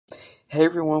Hey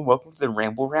everyone, welcome to the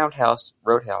Ramble Roadhouse.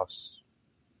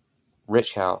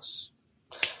 Rich House.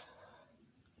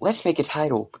 Let's make a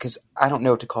title because I don't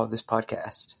know what to call this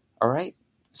podcast. Alright?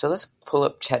 So let's pull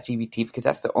up ChatGPT because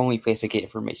that's the only place I get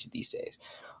information these days.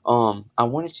 I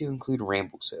wanted to include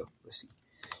ramble, so let's see.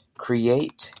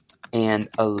 Create an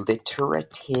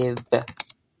alliterative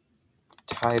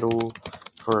title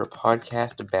for a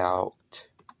podcast about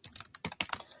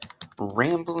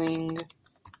rambling,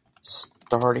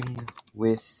 starting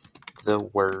with the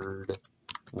word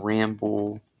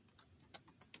ramble.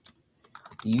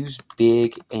 Use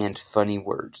big and funny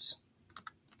words.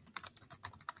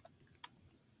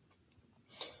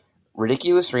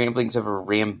 Ridiculous ramblings of a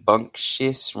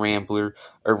rambunctious rambler,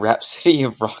 a rhapsody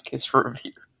of raucous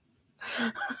revere.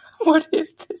 What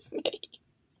is this name?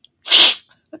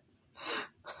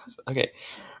 Okay.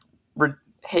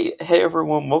 Hey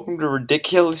everyone, welcome to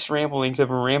Ridiculous Ramblings of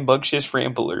a Rambunctious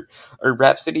Rambler, a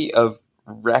rhapsody of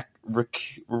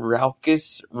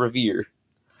raucous revere.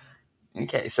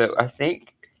 Okay, so I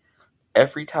think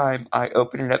every time I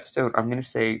open an episode, I'm going to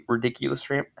say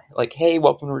hey,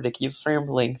 welcome to Ridiculous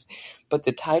Ramblings. But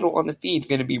the title on the feed is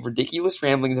going to be Ridiculous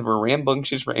Ramblings of a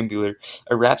Rambunctious Rambler,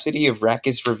 a Rhapsody of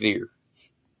Raucous Revere.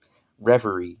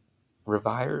 Reverie.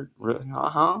 Revire?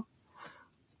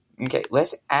 Okay,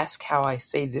 let's ask how I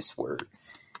say this word.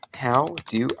 How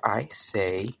do I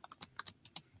say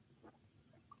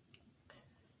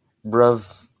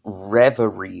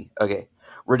reverie? Okay.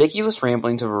 Ridiculous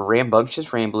ramblings of a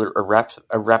rambunctious rambler, Why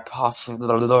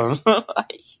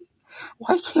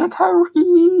can't I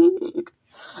read?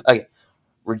 Okay.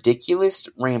 Ridiculous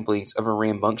ramblings of a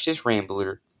rambunctious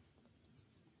rambler,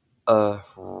 a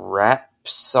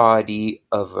rhapsody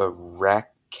of a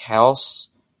raucous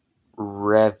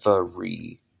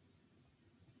reverie.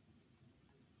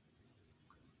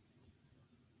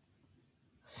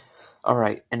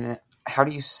 Alright, and how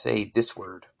do you say this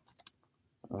word?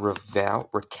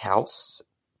 Raucous?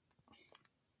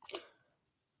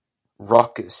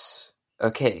 Raucous.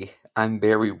 Okay, I'm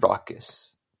very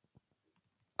raucous.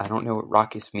 I don't know what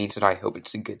raucous means, and I hope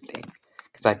it's a good thing,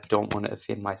 because I don't want to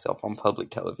offend myself on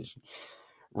public television.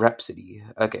 Rhapsody.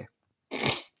 Okay.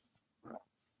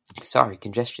 Sorry,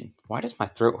 congestion. Why does my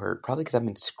throat hurt? Probably because I've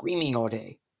been screaming all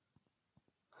day.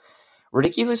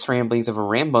 Ridiculous ramblings of a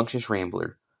rambunctious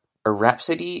rambler, a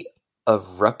rhapsody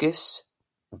of raucous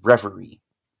reverie.